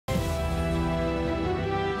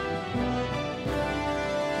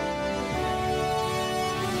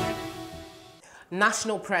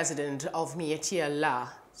National President of Miyetti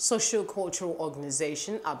Allah socio-cultural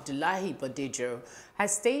organization, Abdullahi Bodejo,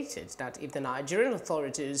 has stated that if the Nigerian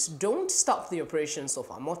authorities don't stop the operations of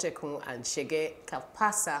Amotekun and Shege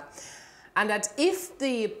fasa, and that if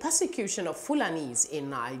the persecution of Fulanis in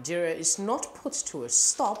Nigeria is not put to a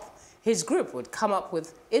stop, his group would come up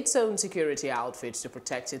with its own security outfit to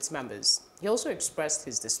protect its members. He also expressed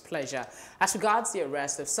his displeasure as regards the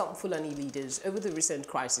arrest of some Fulani leaders over the recent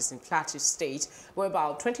crisis in Plateau State, where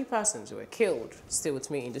about 20 persons were killed. Still with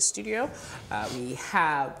me in the studio, we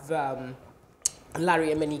have Larry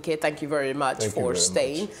Emenike. Thank you very much for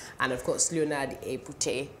staying. And of course, Leonard,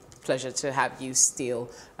 Ebute. Pleasure to have you still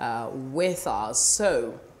with us.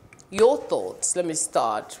 So, your thoughts. Let me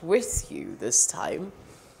start with you this time.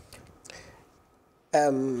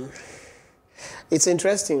 It's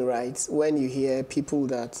interesting, right, when you hear people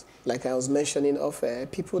that, like I was mentioning off-air,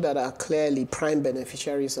 people that are clearly prime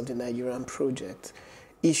beneficiaries of the Nigerian project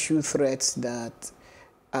issue threats that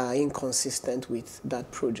are inconsistent with that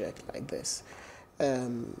project like this.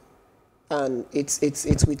 And it's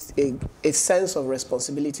with a sense of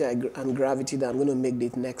responsibility and gravity that I'm going to make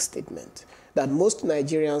the next statement, that most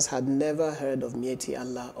Nigerians had never heard of Miyetti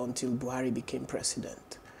Allah until Buhari became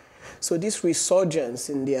president. So this resurgence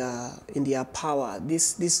in their power,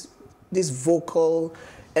 this vocal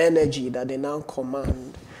energy that they now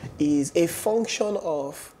command is a function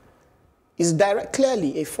of,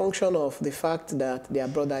 clearly a function of the fact that their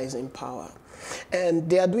brother is in power. And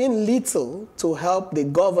they are doing little to help the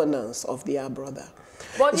governance of their brother.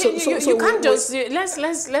 But you can't just,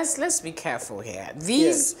 let's be careful here.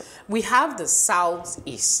 We have the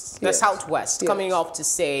southeast, the southwest coming up to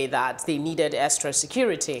say that they needed extra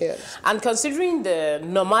security. And considering the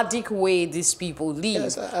nomadic way these people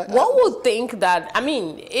live, one would think that, I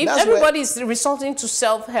mean, if everybody's resorting to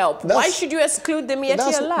self-help, why should you exclude the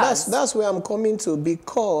Miyetti Allah? That's where I'm coming to,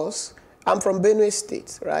 because I'm from Benue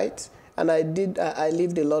State, right? And I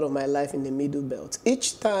lived a lot of my life in the Middle Belt.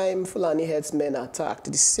 Each time Fulani headsmen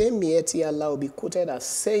attacked, the same Miyetti Allah will be quoted as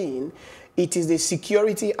saying it is the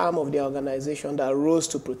security arm of the organization that rose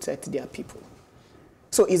to protect their people.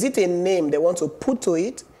 So is it a name they want to put to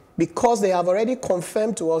it? Because they have already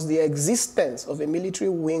confirmed to us the existence of a military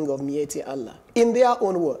wing of Miyetti Allah, in their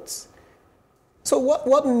own words. So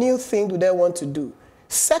what new thing do they want to do?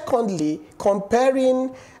 Secondly,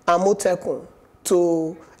 comparing Amotekun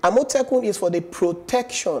to... Amotekun is for the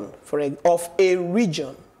protection of a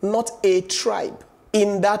region, not a tribe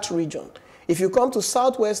in that region. If you come to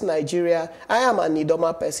southwest Nigeria, I am an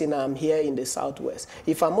Idoma person, I'm here in the southwest.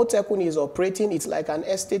 If Amotekun is operating, it's like an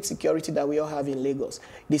estate security that we all have in Lagos.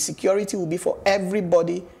 The security will be for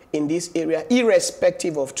everybody in this area,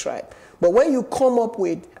 irrespective of tribe. But when you come up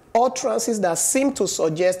with utterances that seem to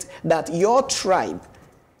suggest that your tribe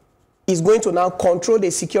is going to now control the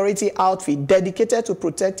security outfit dedicated to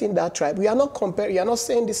protecting that tribe, we are not comparing, you are not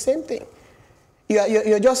saying the same thing.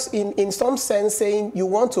 You're just, in some sense, saying you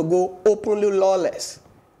want to go openly lawless,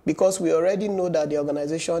 because we already know that the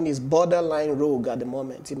organization is borderline rogue at the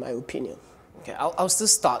moment, in my opinion. Okay, I'll still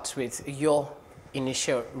start with your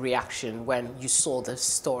initial reaction when you saw the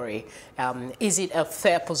story. Is it a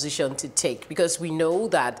fair position to take? Because we know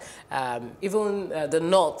that even the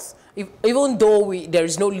North, even though there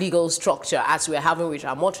is no legal structure as we're having with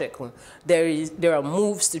Amotekun, there are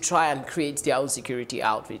moves to try and create their own security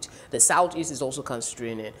outfit. The Southeast is also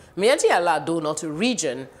considering it. Miyetti Allah, though not a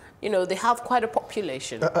region, you know, they have quite a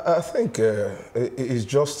population. I think it's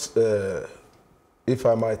just, if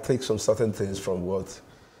I might take some certain things from what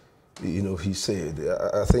he said,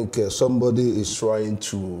 I think somebody is trying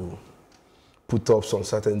to put up some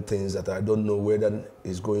certain things that I don't know whether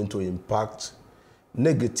it's going to impact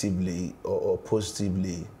negatively or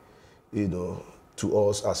positively, to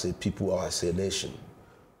us as a people or as a nation.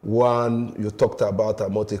 One, you talked about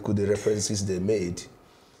Amotekun, the references they made,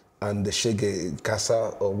 and the Shege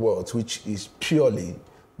Casa or words, which is purely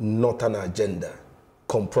not an agenda,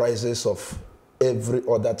 comprises of every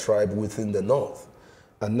other tribe within the North.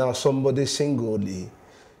 And now somebody singly,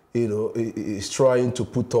 is trying to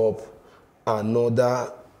put up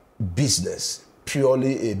another business,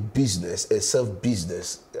 purely a business, a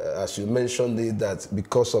self-business, as you mentioned it, that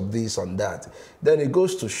because of this and that. Then it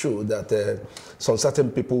goes to show that some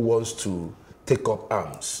certain people wants to take up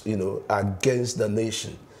arms, against the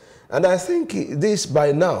nation. And I think this,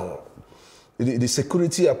 by now, the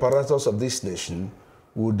security apparatus of this nation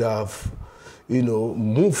would have,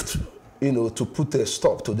 moved to put a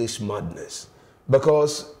stop to this madness.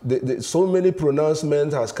 Because so many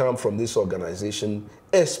pronouncements has come from this organization,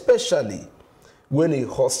 especially when it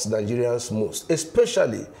hurts Nigerians most,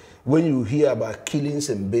 especially when you hear about killings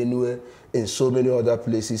in Benue, in so many other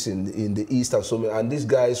places in the east and so many, and these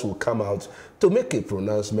guys will come out to make a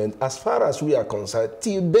pronouncement. As far as we are concerned,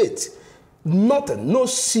 till date, nothing, no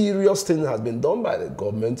serious thing has been done by the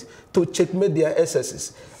government to checkmate their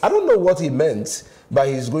excesses. I don't know what he meant by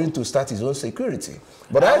he's going to start his own security,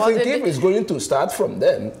 but I think if he's going to start from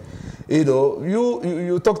them, you know,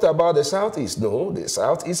 you talked about the Southeast. No, the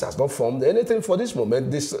Southeast has not formed anything for this moment.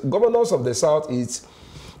 These governors of the Southeast,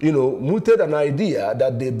 you know, mooted an idea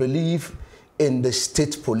that they believe in the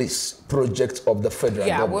state police project of the federal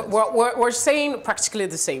government. Yeah, we're saying practically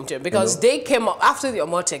the same thing, because they came up after the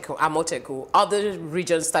Amotekun, other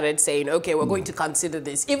regions started saying, okay, we're going to consider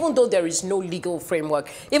this, even though there is no legal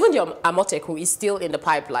framework. Even the Amotekun is still in the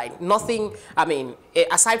pipeline. Nothing, I mean,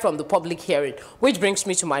 aside from the public hearing, which brings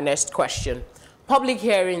me to my next question. Public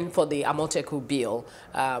hearing for the Amotekun bill.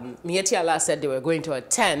 Miyetti said they were going to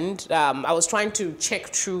attend. I was trying to check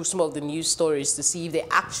through some of the news stories to see if they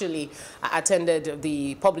actually attended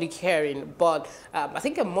the public hearing, but I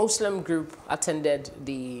think a Muslim group attended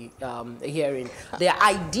the hearing. Their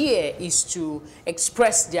idea is to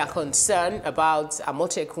express their concern about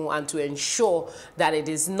Amotekun and to ensure that it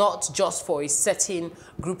is not just for a certain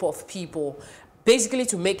group of people, basically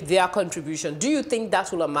to make their contribution. Do you think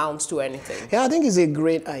that will amount to anything? Yeah, I think it's a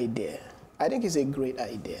great idea. I think it's a great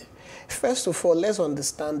idea. First of all, let's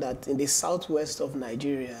understand that in the southwest of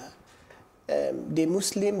Nigeria, the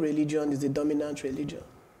Muslim religion is the dominant religion.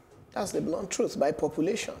 That's the blunt truth by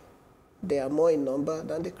population. They are more in number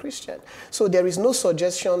than the Christian. So there is no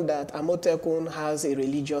suggestion that Amotekun has a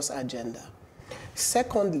religious agenda.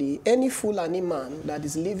 Secondly, any Fulani man that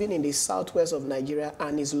is living in the southwest of Nigeria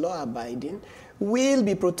and is law-abiding will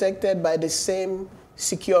be protected by the same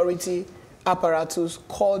security apparatus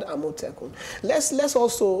called Amotekun. Let's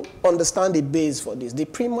also understand the base for this. The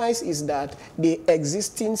premise is that the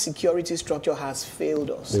existing security structure has failed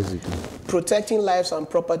us. Basically. Protecting lives and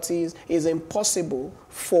properties is impossible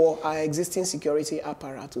for our existing security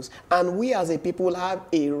apparatus. And we as a people have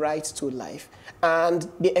a right to life. And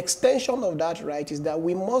the extension of that right is that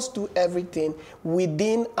we must do everything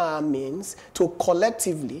within our means to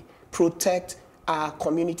collectively protect our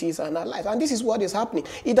communities and our lives. And this is what is happening.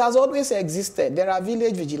 It has always existed. There are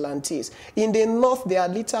village vigilantes. In the north, they are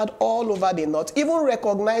littered all over the north, even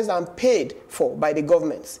recognized and paid for by the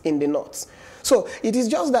governments in the north. So it is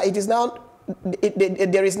just that it is now,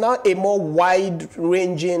 there is now a more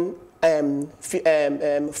wide-ranging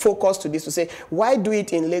focus to this, to say, why do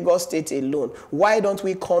it in Lagos State alone? Why don't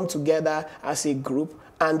we come together as a group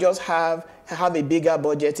and just have a bigger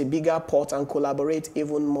budget, a bigger pot, and collaborate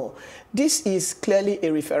even more? This is clearly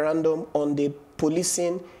a referendum on the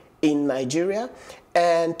policing in Nigeria.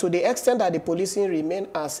 And to the extent that the policing remain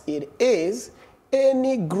as it is,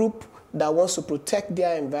 any group that wants to protect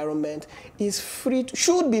their environment is free,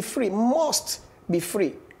 should be free, must be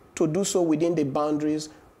free to do so within the boundaries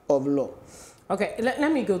of law. Okay,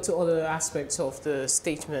 let me go to other aspects of the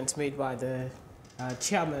statement made by the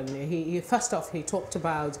chairman. First off, he talked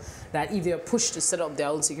about that if they are pushed to set up their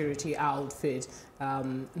own security outfit,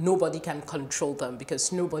 nobody can control them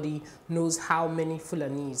because nobody knows how many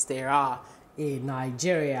Fulanis there are in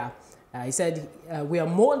Nigeria. He said, we are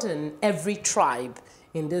more than every tribe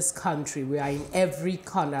in this country. We are in every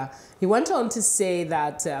corner. He went on to say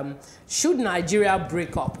that should Nigeria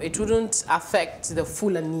break up, it wouldn't affect the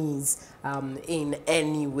Fulanis in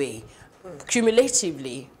any way.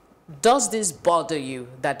 Cumulatively, does this bother you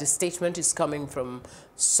that the statement is coming from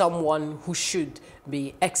someone who should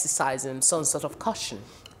be exercising some sort of caution?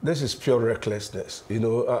 This is pure recklessness, you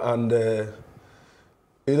know, and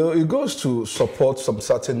you know, it goes to support some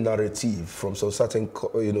certain narrative from some certain,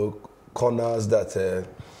 you know, corners that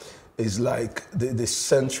is like the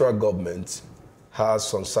central government has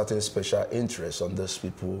some certain special interest on these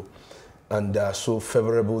people, and they are so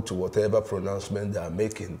favorable to whatever pronouncement they are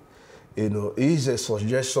making. You know, it is a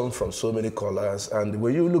suggestion from so many callers, and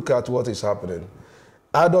when you look at what is happening,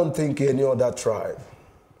 I don't think any other tribe,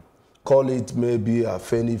 call it maybe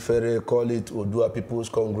Afenifere, call it Odua People's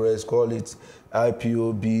Congress, call it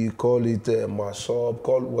IPOB, call it Masob,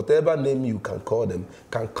 call whatever name you can call them,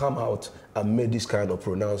 can come out and make this kind of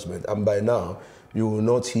pronouncement. And by now, you will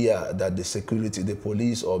not hear that the security, the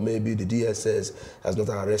police, or maybe the DSS has not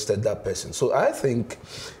arrested that person. So I think,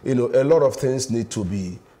 you know, a lot of things need to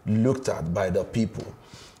be looked at by the people.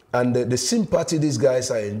 And the sympathy these guys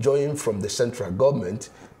are enjoying from the central government,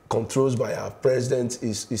 controlled by our president,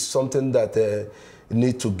 is something that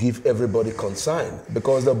need to give everybody concern,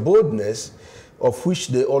 because the boldness of which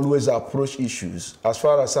they always approach issues, as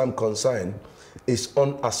far as I'm concerned, is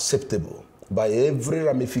unacceptable. by every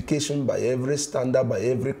ramification, by every standard, by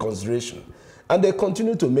every consideration. And they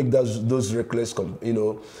continue to make those reckless,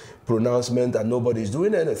 pronouncements, and nobody's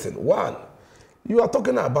doing anything. One, you are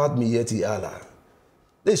talking about Miyetti Allah.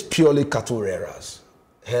 This is purely cattle rearers,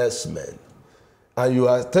 herdsmen. And you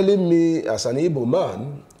are telling me as an Igbo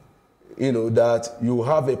man, that you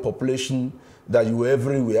have a population that you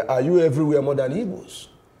everywhere. Are you everywhere more than Igbos?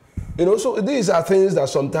 So these are things that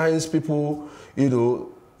sometimes people,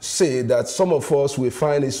 say that some of us will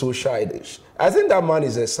find it so childish. I think that man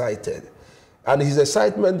is excited. And his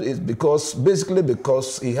excitement is basically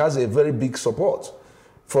because he has a very big support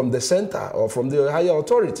from the center or from the higher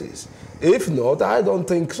authorities. If not, I don't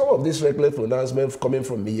think some of these reckless pronouncements coming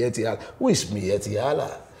from Miyetti Allah. Who is Miyetti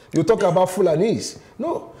Allah? You talk about Fulanis.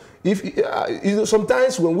 No.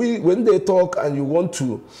 Sometimes when they talk and you want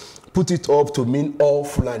to put it up to mean all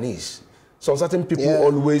Fulanis, so certain people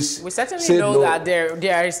always we certainly say know no. that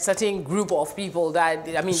there are a certain group of people that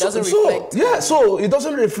doesn't reflect. Yeah, so it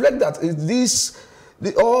doesn't reflect that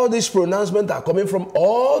all these pronouncements are coming from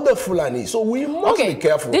all the Fulani. So we must be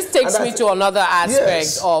careful. This takes me to another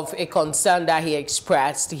aspect of a concern that he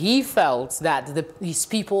expressed. He felt that his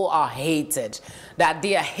people are hated. That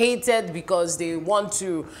they are hated because they want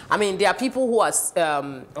to, there are people who are,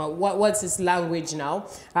 what's his language now?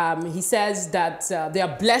 He says that they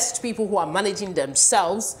are blessed people who are managing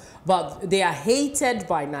themselves, but they are hated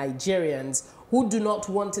by Nigerians who do not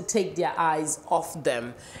want to take their eyes off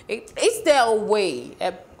them. Is there a way?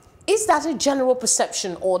 Is that a general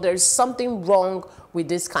perception, or there's something wrong with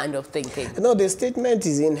this kind of thinking? No, the statement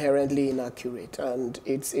is inherently inaccurate, and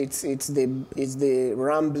it's the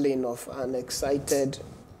rambling of an excited,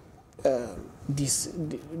 I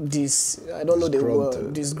don't know the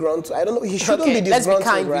word, disgruntled. I don't know. He shouldn't be disgruntled, let's be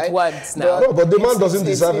kind right? with words now. No, but the man doesn't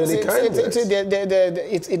deserve any kindness.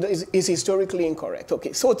 It's historically incorrect.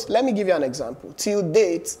 Okay, so let me give you an example. Till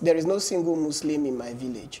date, there is no single Muslim in my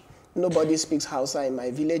village. Nobody speaks Hausa in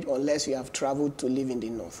my village unless you have traveled to live in the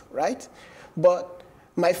north, right? But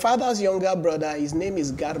my father's younger brother, his name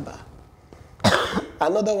is Garba.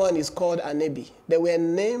 Another one is called Anebi. They were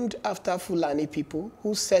named after Fulani people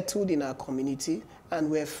who settled in our community and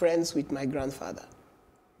were friends with my grandfather.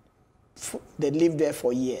 They lived there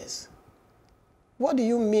for years. What do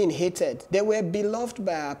you mean hated? They were beloved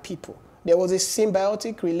by our people. There was a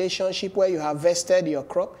symbiotic relationship where you harvested your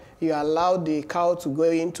crop, you allowed the cow to go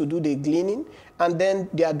in to do the gleaning, and then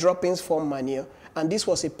their droppings form manure. And this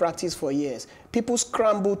was a practice for years. People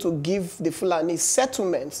scrambled to give the Fulani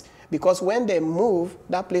settlements because when they move,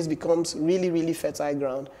 that place becomes really, really fertile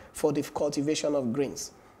ground for the cultivation of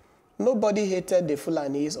grains. Nobody hated the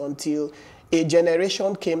Fulanis until a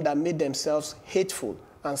generation came that made themselves hateful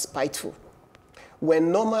and spiteful.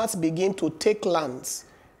 When nomads begin to take lands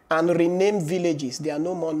and rename villages, they are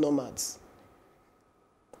no more nomads.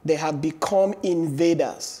 They have become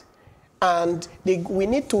invaders. And we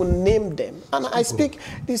need to name them. And I speak,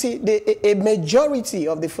 you see, a majority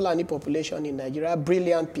of the Fulani population in Nigeria are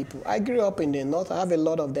brilliant people. I grew up in the north. I have a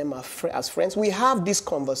lot of them as friends. We have these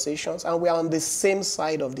conversations, and we are on the same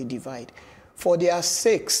side of the divide. For their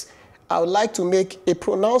sakes, I would like to make a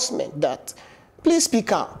pronouncement that, please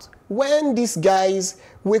speak out. When these guys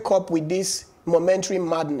wake up with this momentary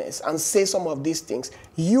madness and say some of these things,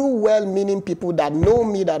 you well-meaning people that know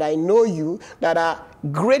me, that I know you, that are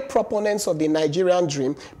great proponents of the Nigerian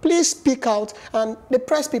dream, please speak out and the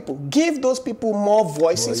press people, give those people more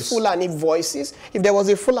voices, Fulani voices. If there was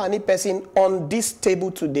a Fulani person on this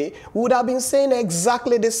table today, we would have been saying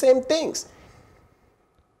exactly the same things.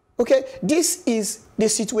 Okay, this is the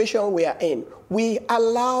situation we are in. We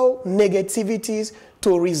allow negativities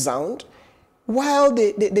to resound, while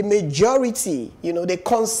the majority, the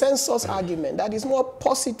consensus argument that is more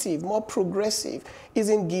positive, more progressive,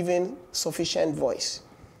 isn't given sufficient voice.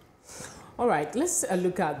 All right, let's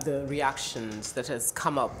look at the reactions that has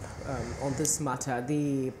come up on this matter.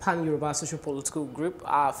 The Pan-Yoruba socio-political group,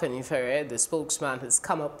 Afenifere, the spokesman, has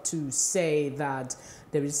come up to say that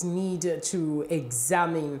there is need to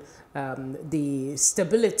examine the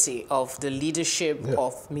stability of the leadership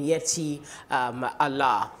of Miyetti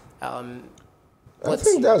Allah. I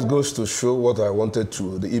think that goes to show what I wanted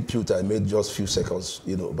to, the input I made just a few seconds,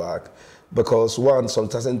 back. Because one,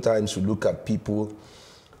 sometimes you look at people,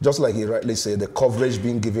 just like he rightly said, the coverage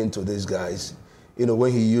being given to these guys.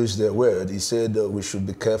 When he used the word, he said we should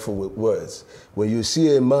be careful with words. When you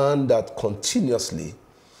see a man that continuously,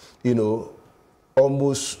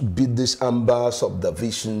 almost beat this embers of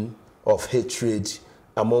division, of hatred,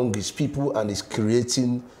 among his people and is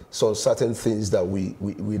creating some certain things that we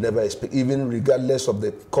never expect, even regardless of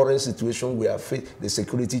the current situation we are facing, the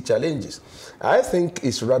security challenges. I think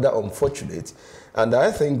it's rather unfortunate. And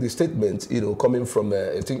I think the statement, coming from,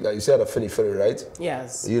 I think you said Afenifere, right?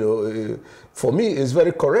 Yes. For me, it's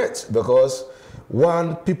very correct because,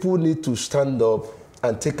 one, people need to stand up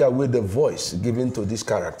and take away the voice given to this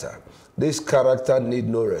character. This character needs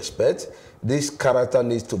no respect. This character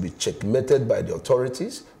needs to be checkmated by the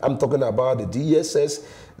authorities. I'm talking about the DSS,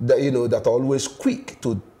 that are always quick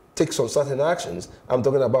to take some certain actions. I'm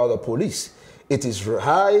talking about the police. It is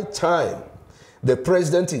high time the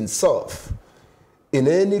president himself, in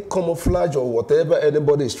any camouflage or whatever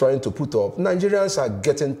anybody is trying to put up, Nigerians are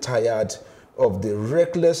getting tired of the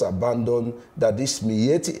reckless abandon that this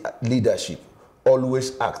Miyetti leadership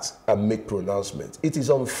always act and make pronouncements. It is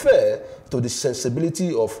unfair to the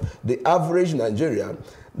sensibility of the average Nigerian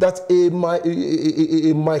that a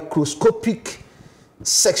microscopic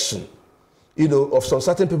section, of some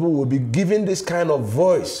certain people will be given this kind of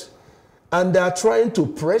voice, and they are trying to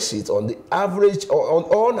press it on the average, on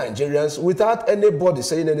all Nigerians, without anybody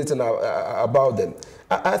saying anything about them.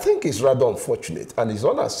 I think it's rather unfortunate and it's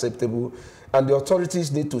unacceptable, and the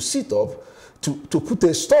authorities need to sit up to put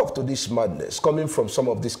a stop to this madness coming from some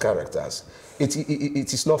of these characters. It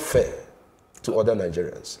is not fair to other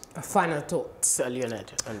Nigerians. Final thoughts,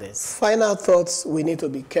 Leonard, on this. Final thoughts, we need to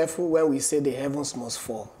be careful when we say the heavens must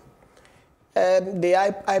fall.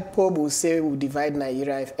 The IPOB will say we'll divide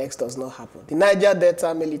Nigeria if X does not happen. The Niger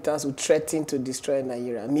Delta militants will threaten to destroy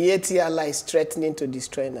Nigeria. Miyetti Allah is threatening to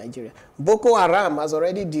destroy Nigeria. Boko Haram has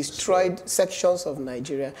already destroyed sections of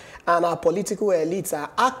Nigeria, and our political elites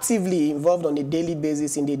are actively involved on a daily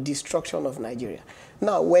basis in the destruction of Nigeria.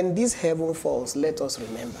 Now, when this heaven falls, let us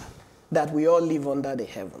remember that we all live under the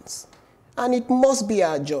heavens. And it must be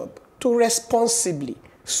our job to responsibly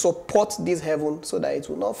support this heaven so that it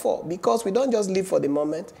will not fall. Because we don't just live for the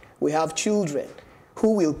moment, we have children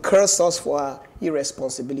who will curse us for our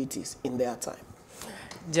irresponsibilities in their time.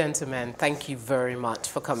 Gentlemen, thank you very much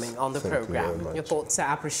for coming on the program. Your thoughts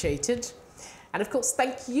are appreciated. And of course,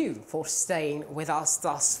 thank you for staying with us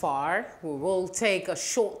thus far. We will take a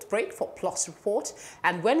short break for Plus Report,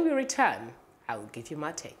 and when we return, I will give you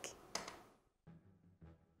my take.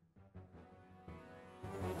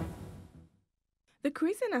 The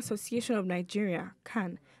Christian Association of Nigeria,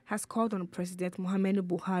 CAN, has called on President Muhammadu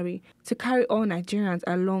Buhari to carry all Nigerians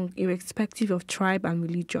along irrespective of tribe and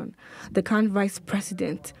religion. The CAN Vice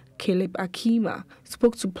President, Caleb Akima,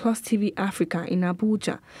 spoke to Plus TV Africa in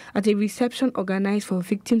Abuja at a reception organized for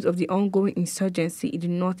victims of the ongoing insurgency in the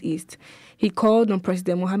Northeast. He called on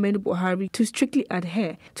President Muhammadu Buhari to strictly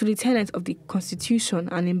adhere to the tenets of the Constitution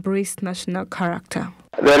and embrace national character.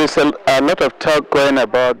 There is a lot of talk going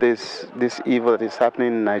about this evil that is happening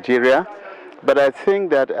in Nigeria, but I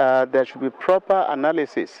think that there should be proper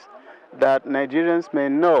analysis that Nigerians may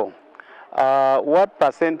know what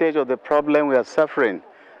percentage of the problem we are suffering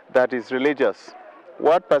that is religious,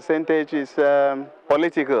 what percentage is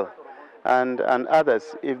political, and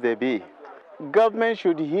others if they be. Government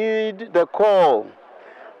should heed the call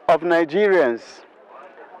of Nigerians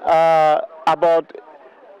about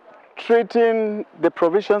treating the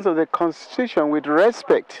provisions of the Constitution with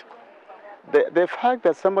respect. The fact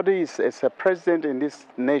that somebody is a president in this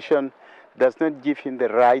nation does not give him the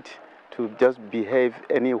right to just behave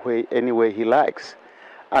any way he likes.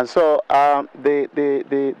 And so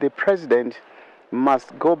the president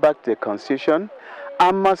must go back to the Constitution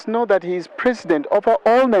and must know that he is president over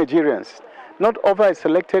all Nigerians, not over a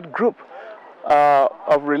selected group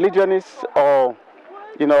of religionists or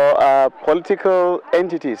political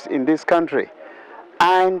entities in this country.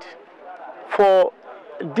 And for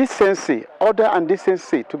decency, order and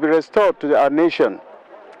decency to be restored to our nation,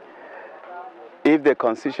 if the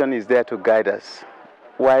Constitution is there to guide us,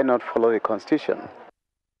 why not follow the Constitution?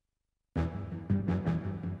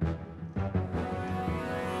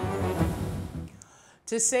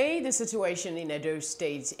 To say the situation in Edo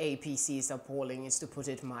State APC is appalling is to put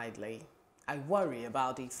it mildly. I worry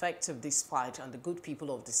about the effects of this fight on the good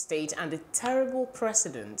people of the state and the terrible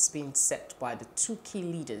precedents being set by the two key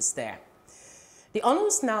leaders there. The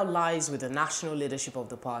onus now lies with the national leadership of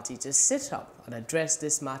the party to sit up and address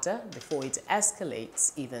this matter before it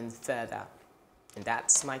escalates even further. And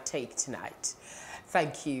that's my take tonight.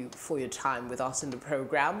 Thank you for your time with us in the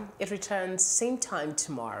program. It returns same time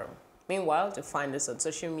tomorrow. Meanwhile, to find us on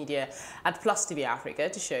social media at Plus TV Africa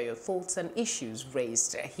to share your thoughts and issues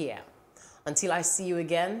raised here. Until I see you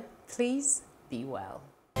again, please be well.